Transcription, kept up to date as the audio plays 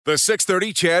The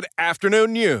 6:30 CHED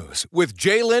Afternoon News with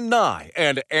Jaylen Nye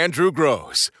and Andrew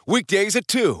Gross. Weekdays at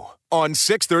 2 on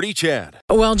 6:30 CHED.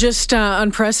 Well, just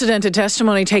unprecedented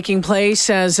testimony taking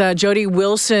place as Jody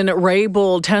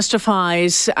Wilson-Raybould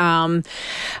testifies.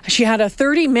 She had a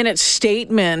 30-minute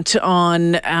statement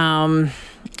on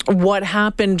what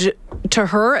happened to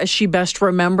her, as she best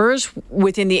remembers,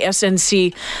 within the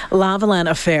SNC-Lavalin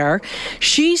affair.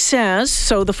 She says,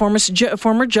 so the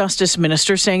former Justice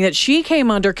Minister, saying that she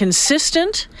came under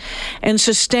consistent and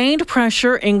sustained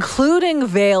pressure, including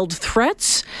veiled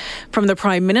threats from the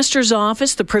Prime Minister's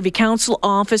office, the Privy Council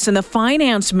office, and the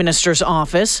Finance Minister's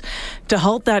office to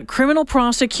halt that criminal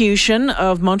prosecution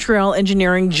of Montreal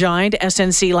engineering giant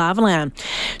SNC-Lavalin.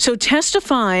 So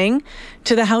testifying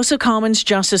to the House of Commons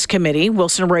Justice Committee,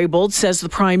 Wilson-Raybould says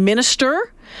that Prime Minister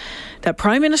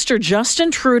Justin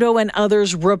Trudeau and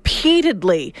others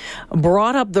repeatedly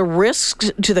brought up the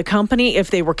risks to the company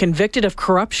if they were convicted of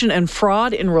corruption and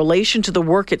fraud in relation to the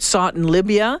work it sought in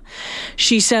Libya.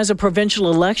 She says a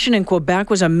provincial election in Quebec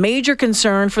was a major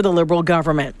concern for the Liberal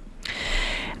government.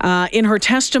 In her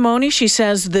testimony, she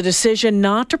says the decision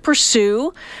not to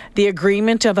pursue the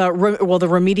agreement of the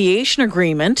remediation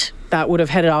agreement that would have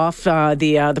headed off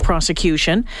the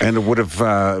prosecution, and it would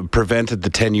have prevented the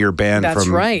 10-year ban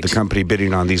from the company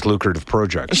bidding on these lucrative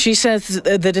projects. She says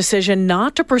the decision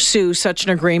not to pursue such an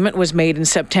agreement was made in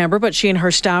September, but she and her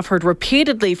staff heard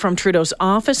repeatedly from Trudeau's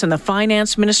office and the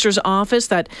Finance Minister's office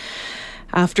that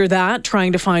after that,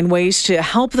 trying to find ways to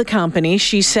help the company,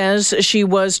 she says she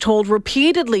was told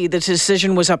repeatedly the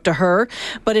decision was up to her,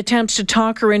 but attempts to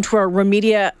talk her into a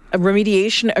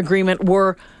remediation agreement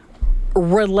were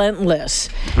relentless.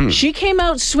 She came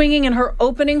out swinging in her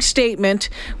opening statement,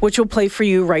 which we'll play for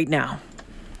you right now.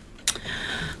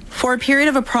 For a period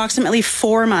of approximately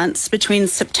 4 months between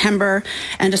September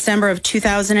and December of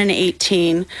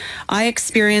 2018, I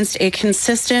experienced a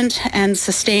consistent and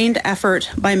sustained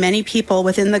effort by many people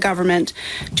within the government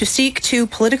to seek to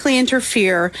politically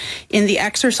interfere in the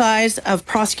exercise of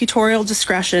prosecutorial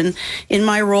discretion in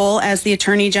my role as the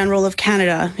Attorney General of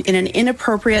Canada in an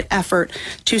inappropriate effort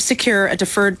to secure a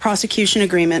deferred prosecution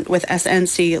agreement with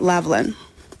SNC-Lavalin.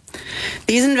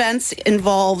 These events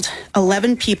involved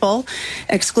 11 people,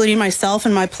 excluding myself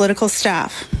and my political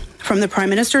staff, from the Prime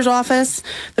Minister's office,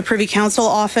 the Privy Council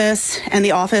office, and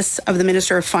the Office of the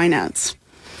Minister of Finance.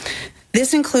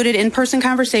 This included in-person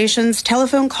conversations,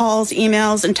 telephone calls,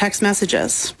 emails, and text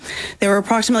messages. There were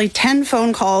approximately 10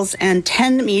 phone calls and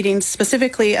 10 meetings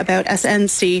specifically about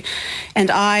SNC, and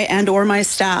I and/or my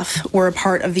staff were a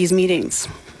part of these meetings.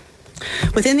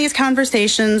 Within these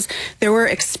conversations, there were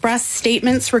expressed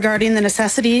statements regarding the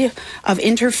necessity of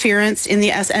interference in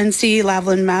the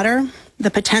SNC-Lavalin matter,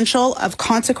 the potential of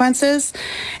consequences,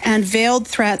 and veiled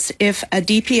threats if a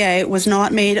DPA was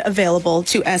not made available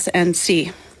to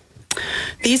SNC.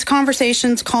 These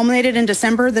conversations culminated in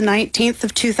December the 19th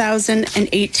of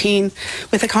 2018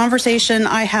 with a conversation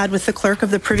I had with the clerk of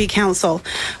the Privy Council,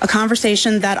 a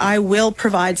conversation that I will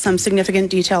provide some significant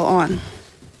detail on.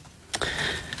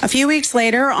 A few weeks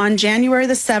later, on January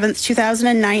the 7th,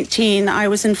 2019, I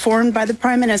was informed by the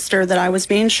Prime Minister that I was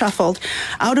being shuffled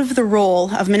out of the role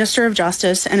of Minister of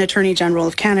Justice and Attorney General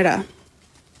of Canada.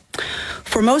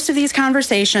 For most of these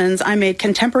conversations, I made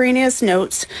contemporaneous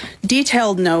notes,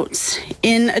 detailed notes,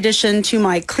 in addition to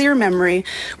my clear memory,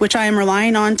 which I am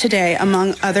relying on today,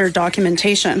 among other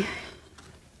documentation.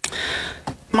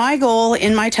 My goal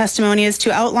in my testimony is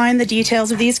to outline the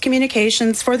details of these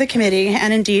communications for the committee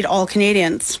and indeed all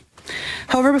Canadians.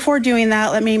 However, before doing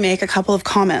that, let me make a couple of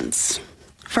comments.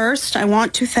 First, I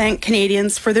want to thank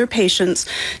Canadians for their patience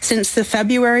since the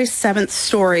February 7th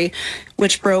story,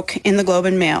 which broke in the Globe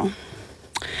and Mail.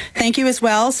 Thank you as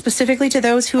well, specifically to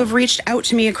those who have reached out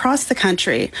to me across the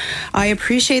country. I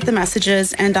appreciate the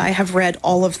messages and I have read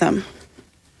all of them.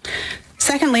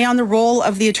 Secondly, on the role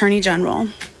of the Attorney General.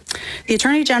 The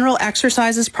Attorney General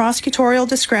exercises prosecutorial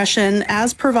discretion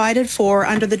as provided for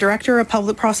under the Director of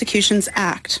Public Prosecutions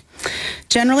Act.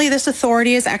 Generally, this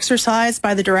authority is exercised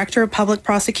by the Director of Public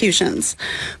Prosecutions,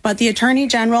 but the Attorney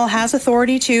General has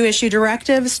authority to issue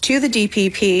directives to the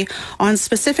DPP on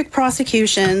specific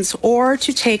prosecutions or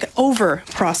to take over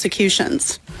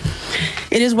prosecutions.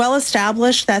 It is well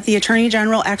established that the Attorney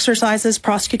General exercises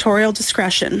prosecutorial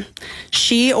discretion.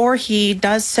 She or he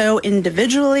does so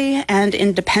individually and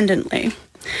independently.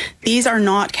 These are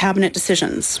not Cabinet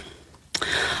decisions.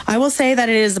 I will say that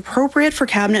it is appropriate for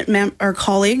Cabinet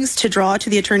colleagues to draw to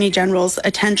the Attorney General's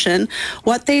attention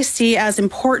what they see as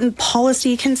important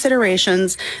policy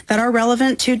considerations that are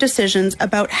relevant to decisions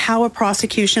about how a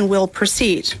prosecution will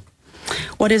proceed.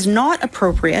 What is not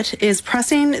appropriate is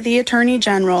pressing the Attorney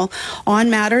General on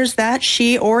matters that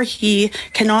she or he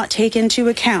cannot take into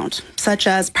account, such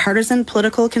as partisan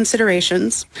political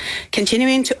considerations,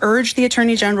 continuing to urge the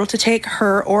Attorney General to take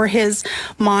her or his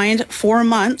mind 4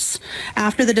 months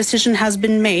after the decision has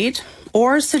been made,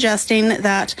 or suggesting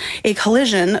that a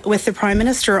collision with the Prime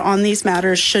Minister on these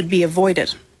matters should be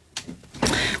avoided.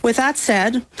 With that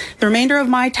said, the remainder of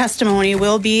my testimony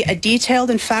will be a detailed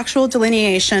and factual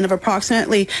delineation of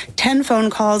approximately 10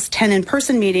 phone calls, 10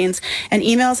 in-person meetings, and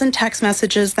emails and text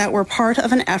messages that were part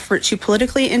of an effort to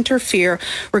politically interfere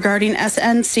regarding the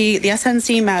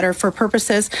SNC matter for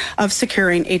purposes of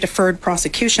securing a deferred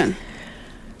prosecution.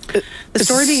 The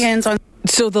story begins on...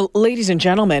 So, ladies and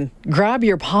gentlemen, grab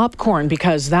your popcorn,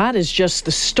 because that is just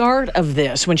the start of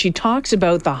this. When she talks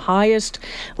about the highest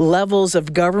levels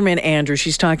of government, Andrew,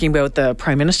 she's talking about the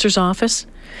Prime Minister's office,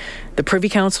 the Privy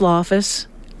Council office,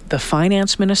 the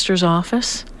Finance Minister's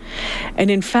office. And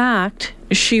in fact,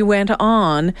 she went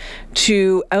on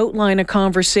to outline a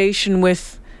conversation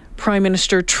with Prime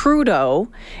Minister Trudeau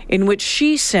in which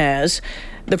she says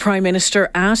the Prime Minister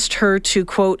asked her to,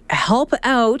 quote, help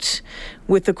out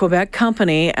with the Quebec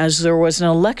company as there was an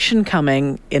election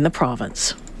coming in the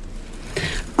province.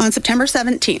 On September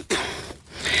 17th,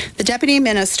 the Deputy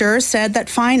Minister said that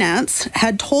Finance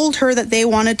had told her that they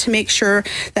wanted to make sure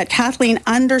that Kathleen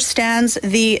understands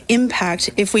the impact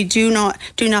if we do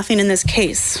nothing in this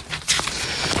case.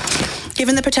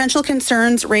 Given the potential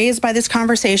concerns raised by this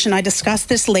conversation, I discussed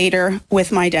this later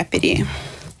with my deputy.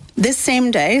 This same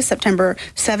day, September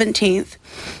 17th,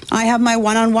 I have my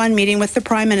one-on-one meeting with the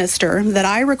Prime Minister that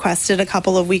I requested a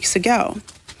couple of weeks ago.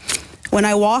 When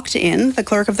I walked in, the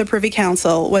clerk of the Privy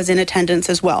Council was in attendance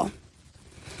as well.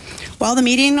 While the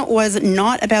meeting was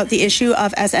not about the issue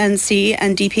of SNC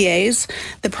and DPAs,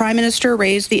 the Prime Minister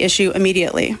raised the issue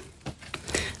immediately.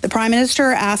 The Prime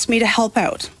Minister asked me to help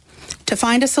out, to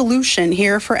find a solution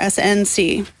here for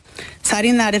SNC,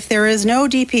 citing that if there is no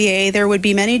DPA, there would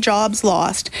be many jobs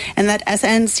lost and that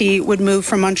SNC would move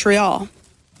from Montreal.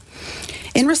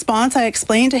 In response, I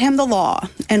explained to him the law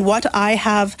and what I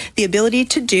have the ability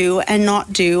to do and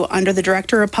not do under the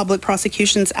Director of Public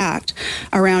Prosecutions Act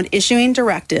around issuing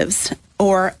directives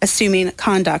or assuming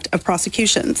conduct of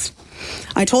prosecutions.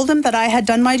 I told him that I had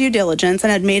done my due diligence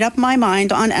and had made up my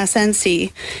mind on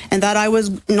SNC and that I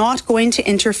was not going to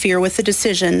interfere with the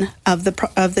decision of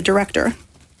the Director.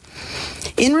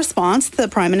 In response, the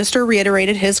Prime Minister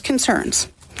reiterated his concerns.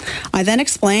 I then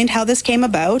explained how this came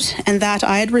about and that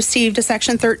I had received a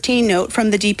Section 13 note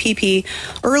from the DPP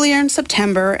earlier in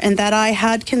September and that I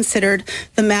had considered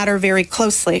the matter very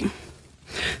closely.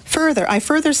 I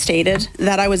further stated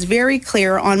that I was very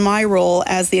clear on my role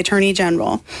as the Attorney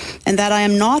General and that I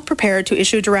am not prepared to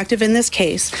issue a directive in this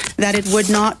case, that it would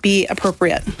not be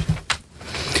appropriate.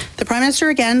 The Prime Minister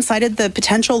again cited the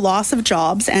potential loss of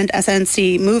jobs and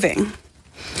SNC moving.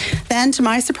 Then, to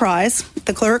my surprise,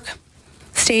 the clerk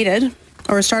started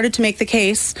to make the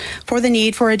case for the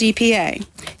need for a DPA.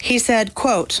 He said,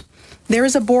 quote, there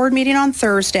is a board meeting on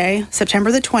Thursday,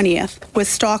 September the 20th, with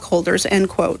stockholders, end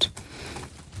quote.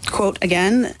 Quote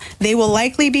again, they will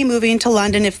likely be moving to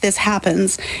London if this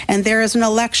happens, and there is an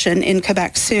election in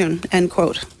Quebec soon, end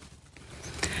quote.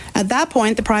 At that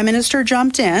point, the Prime Minister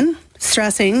jumped in,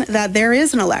 stressing that there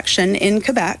is an election in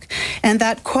Quebec and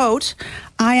that, quote,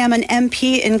 I am an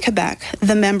MP in Quebec,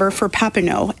 the member for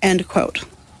Papineau, end quote.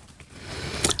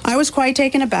 I was quite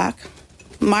taken aback.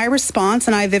 My response,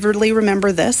 and I vividly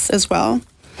remember this as well,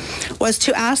 was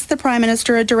to ask the Prime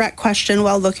Minister a direct question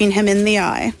while looking him in the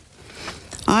eye.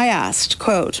 I asked,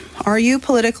 quote, are you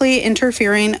politically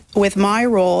interfering with my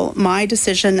role, my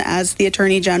decision as the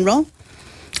Attorney General?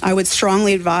 I would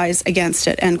strongly advise against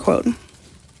it, end quote.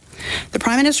 The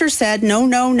Prime Minister said,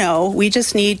 no, we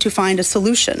just need to find a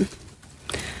solution.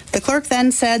 The clerk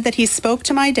then said that he spoke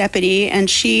to my deputy and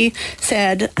she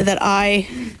said that I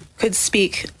could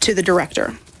speak to the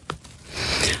Director.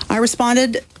 I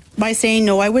responded by saying,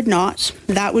 no, I would not.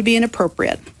 That would be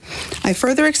inappropriate. I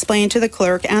further explained to the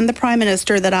clerk and the Prime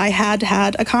Minister that I had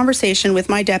had a conversation with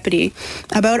my deputy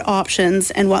about options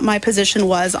and what my position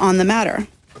was on the matter.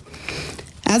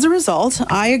 As a result,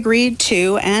 I agreed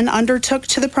to and undertook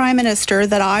to the Prime Minister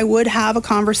that I would have a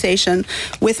conversation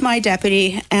with my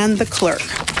deputy and the clerk,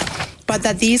 but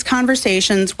that these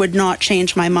conversations would not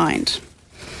change my mind.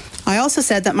 I also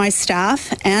said that my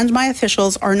staff and my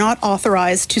officials are not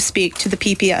authorized to speak to the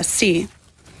PPSC.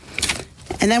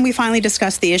 And then we finally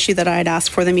discussed the issue that I had asked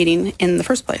for the meeting in the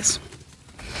first place.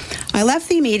 I left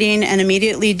the meeting and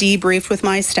immediately debriefed with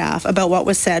my staff about what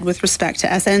was said with respect to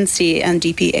SNC and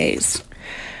DPAs.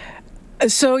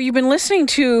 So you've been listening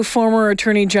to former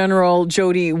Attorney General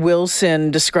Jody Wilson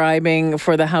describing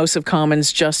for the House of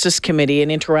Commons Justice Committee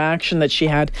an interaction that she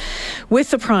had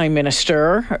with the Prime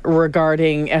Minister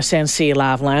regarding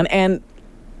SNC-Lavalin. And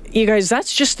you guys,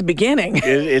 that's just the beginning.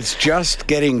 It's just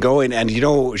getting going. And,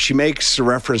 she makes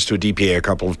reference to a DPA a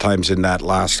couple of times in that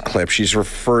last clip. She's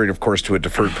referring, of course, to a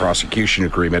deferred prosecution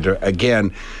agreement.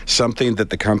 Again, something that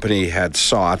the company had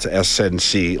sought,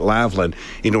 SNC-Lavalin,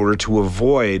 in order to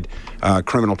avoid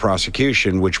criminal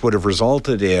prosecution, which would have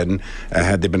resulted in,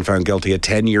 had they been found guilty, a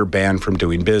 10-year ban from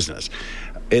doing business.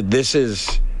 This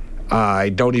is, I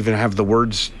don't even have the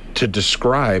words to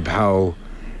describe how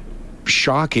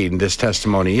shocking this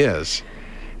testimony is.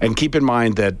 And keep in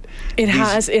mind that it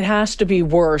has to be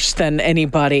worse than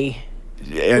anybody.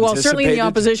 Well, certainly in the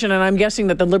opposition, and I'm guessing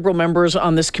that the Liberal members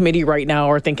on this committee right now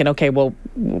are thinking, okay, well,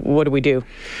 what do we do?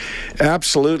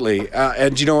 Absolutely.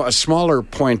 And, a smaller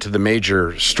point to the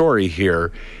major story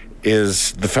here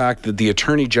is the fact that the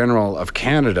Attorney General of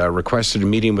Canada requested a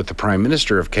meeting with the Prime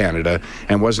Minister of Canada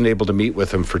and wasn't able to meet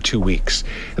with him for 2 weeks.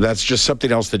 That's just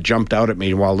something else that jumped out at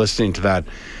me while listening to that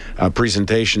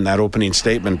presentation, that opening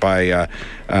statement by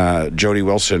Jody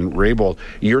Wilson-Raybould.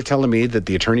 You're telling me that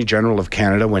the Attorney General of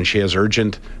Canada, when she has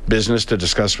urgent business to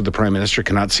discuss with the Prime Minister,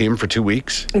 cannot see him for 2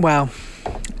 weeks? Wow.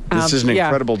 This is an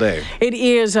incredible day. It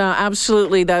is,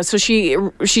 absolutely. So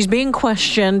she's being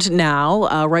questioned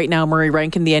now. Right now, Murray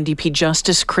Rankin, the NDP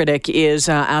justice critic, is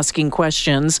asking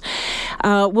questions.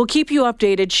 We'll keep you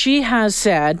updated. She has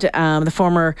said, the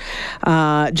former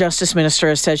justice minister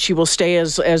has said she will stay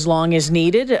as long as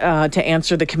needed to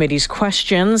answer the committee's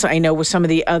questions. I know with some of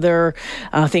the other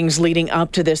things leading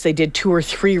up to this, they did 2 or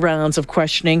 3 rounds of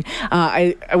questioning.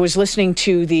 I was listening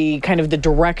to the kind of the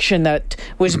direction that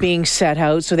was being set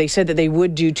out. So they said that they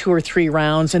would do 2 or 3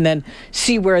 rounds and then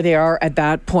see where they are at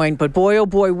that point. But boy, oh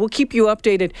boy, we'll keep you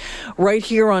updated right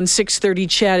here on 6:30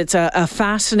 Chat. It's a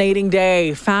fascinating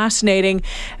day, fascinating.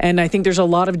 And I think there's a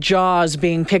lot of jaws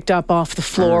being picked up off the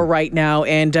floor right now.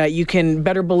 And you can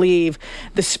better believe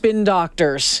the spin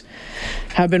doctors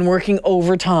have been working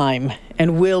overtime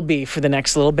and will be for the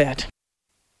next little bit.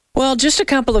 Well, just a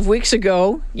couple of weeks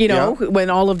ago, when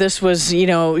all of this was,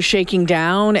 shaking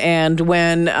down, and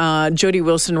when Jody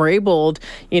Wilson-Raybould,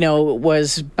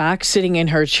 was back sitting in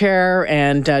her chair,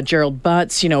 and Gerald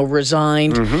Butts,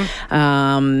 resigned,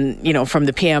 from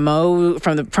the PMO,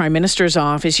 from the Prime Minister's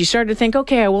office, you started to think,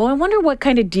 okay, well, I wonder what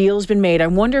kind of deal's been made. I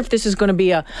wonder if this is going to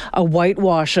be a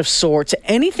whitewash of sorts.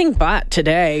 Anything but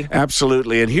today.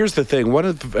 Absolutely. And here's the thing. One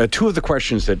of two of the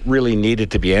questions that really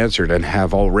needed to be answered and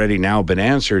have already now been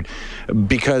answered,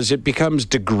 because it becomes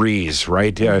degrees,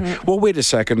 right? Well, wait a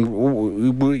second.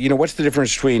 What's the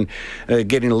difference between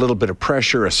getting a little bit of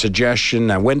pressure, a suggestion?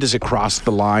 When does it cross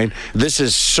the line? This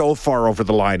is so far over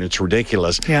the line, it's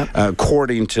ridiculous,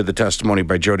 according to the testimony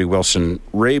by Jody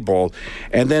Wilson-Raybould.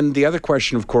 And then the other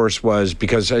question, of course, was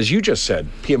because, as you just said,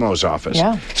 PMO's office.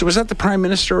 Yeah. So was that the Prime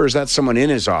Minister or is that someone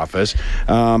in his office?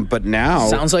 But now...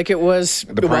 Sounds like it was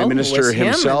the Prime Minister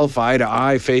himself, eye to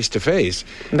eye, face to face.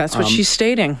 That's what she's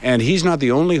stating. And he's not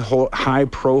the only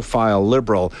high-profile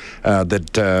Liberal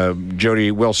that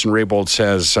Jody Wilson-Raybould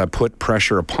says put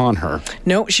pressure upon her.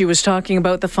 No, she was talking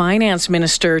about the Finance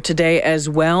Minister today as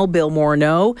well. Bill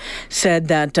Morneau said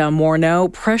that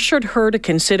Morneau pressured her to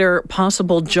consider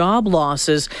possible job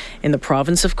losses in the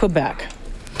province of Quebec.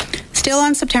 Still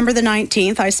on September the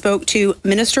 19th, I spoke to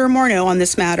Minister Morneau on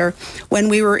this matter when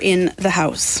we were in the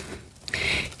House.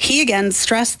 He again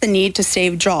stressed the need to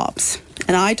save jobs.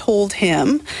 And I told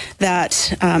him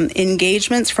that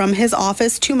engagements from his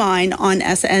office to mine on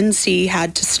SNC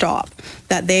had to stop,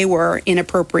 that they were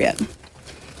inappropriate.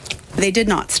 They did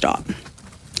not stop.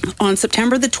 On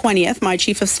September the 20th, my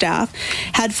chief of staff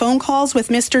had phone calls with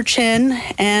Mr. Chin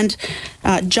and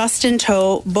Justin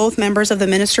Toh, both members of the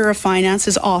Minister of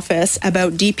Finance's office,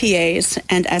 about DPAs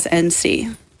and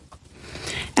SNC.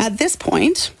 At this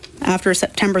point, after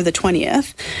September the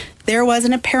 20th, there was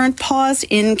an apparent pause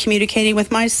in communicating with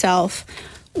myself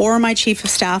or my chief of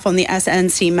staff on the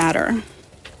SNC matter.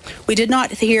 We did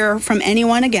not hear from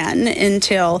anyone again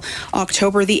until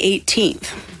October the 18th,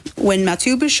 when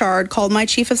Mathieu Bouchard called my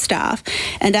chief of staff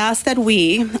and asked that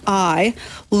I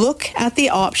look at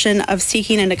the option of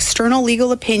seeking an external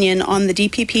legal opinion on the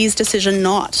DPP's decision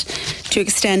not to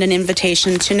extend an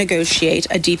invitation to negotiate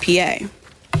a DPA.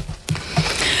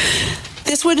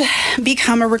 This would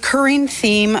become a recurring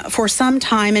theme for some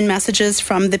time in messages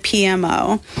from the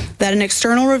PMO that an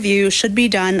external review should be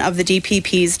done of the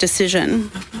DPP's decision.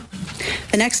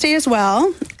 The next day as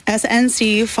well,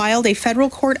 SNC filed a federal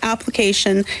court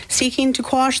application seeking to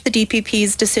quash the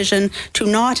DPP's decision to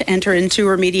not enter into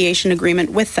a remediation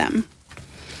agreement with them.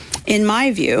 In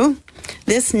my view,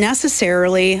 this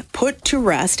necessarily put to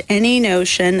rest any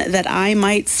notion that I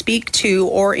might speak to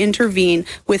or intervene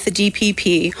with the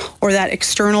DPP or that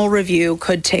external review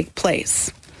could take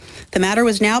place. The matter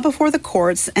was now before the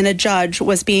courts, and a judge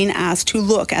was being asked to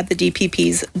look at the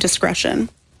DPP's discretion.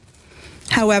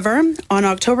 However, on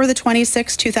October the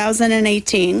 26th,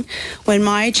 2018, when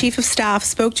my chief of staff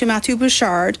spoke to Mathieu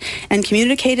Bouchard and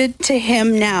communicated to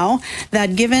him now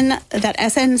that given that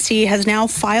SNC has now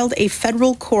filed in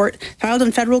federal court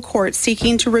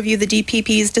seeking to review the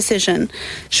DPP's decision,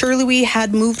 surely we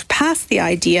had moved past the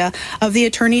idea of the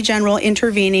Attorney General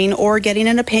intervening or getting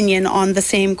an opinion on the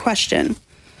same question.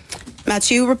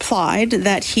 Mathieu replied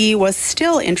that he was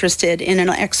still interested in an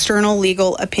external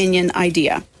legal opinion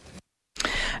idea.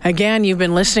 Again, you've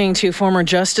been listening to former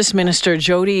Justice Minister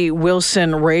Jody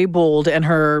Wilson-Raybould and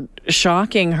her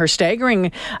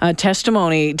staggering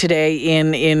testimony today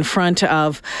in front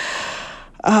of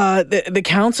the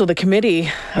council, the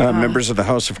committee. Members of the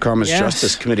House of Commons yes.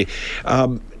 Justice Committee.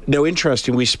 No,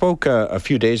 interesting. We spoke a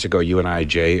few days ago, you and I,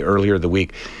 Jay, earlier the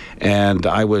week, and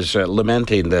I was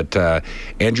lamenting that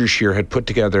Andrew Scheer had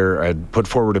put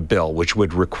forward a bill which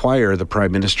would require the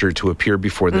Prime Minister to appear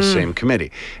before the same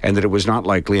committee, and that it was not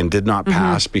likely and did not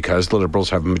pass because the Liberals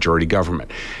have a majority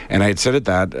government. And I had said at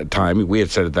that time, we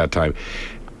had said at that time,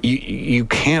 you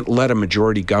can't let a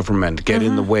majority government get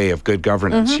in the way of good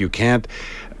governance. You can't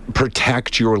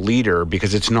protect your leader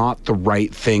because it's not the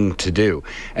right thing to do.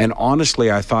 And honestly,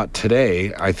 I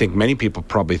think many people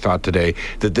probably thought today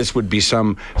that this would be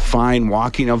some fine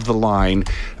walking of the line.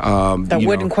 That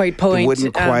wouldn't quite point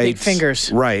big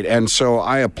fingers. Right. And so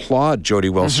I applaud Jody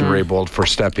Wilson-Raybould for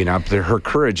stepping up. Her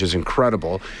courage is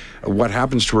incredible. What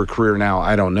happens to her career now,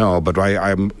 I don't know, but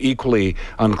I'm equally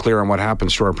unclear on what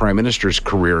happens to our Prime Minister's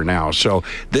career now. So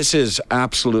this is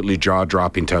absolutely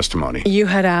jaw-dropping testimony. You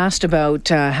had asked about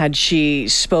had she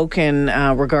spoken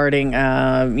regarding,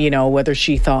 whether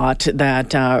she thought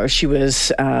that she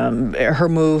was her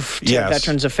move to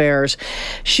Veterans Affairs.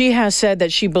 She has said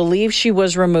that she believes she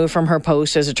was removed from her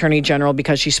post as Attorney General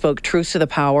because she spoke truth to the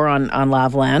power on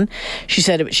Lavalin. She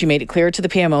said she made it clear to the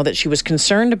PMO that she was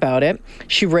concerned about it.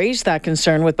 She raised that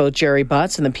concern with both Jerry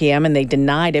Butts and the PM, and they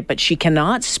denied it, but she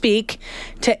cannot speak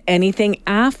to anything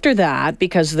after that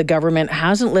because the government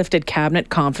hasn't lifted cabinet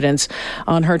confidence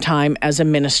on her time as a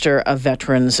Minister of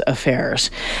Veterans Affairs.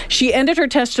 She ended her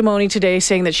testimony today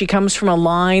saying that she comes from a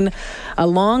long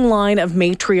line of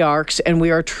matriarchs, and we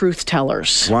are truth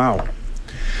tellers. Wow.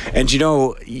 And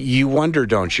you wonder,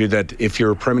 don't you, that if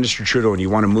you're Prime Minister Trudeau and you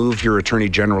want to move your Attorney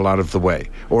General out of the way,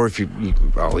 or if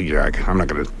I'm not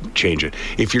going to change it.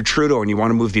 If you're Trudeau and you want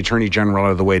to move the Attorney General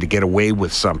out of the way to get away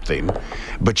with something,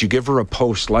 but you give her a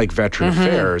post like Veteran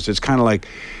Affairs, it's kind of like,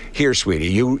 here, sweetie,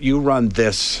 you run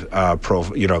this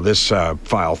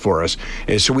file for us.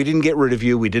 So we didn't get rid of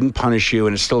you, we didn't punish you,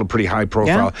 and it's still a pretty high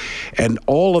profile. Yeah. And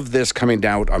all of this coming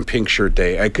out on Pink Shirt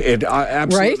Day, it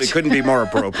absolutely couldn't be more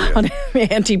appropriate. On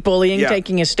anti-bullying,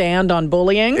 taking a stand on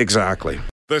bullying. Exactly.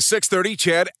 The 6:30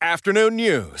 CHED Afternoon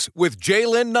News with Jay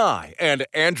Lynn Nye and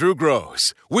Andrew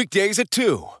Gross. Weekdays at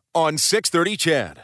 2 on 6:30 CHED.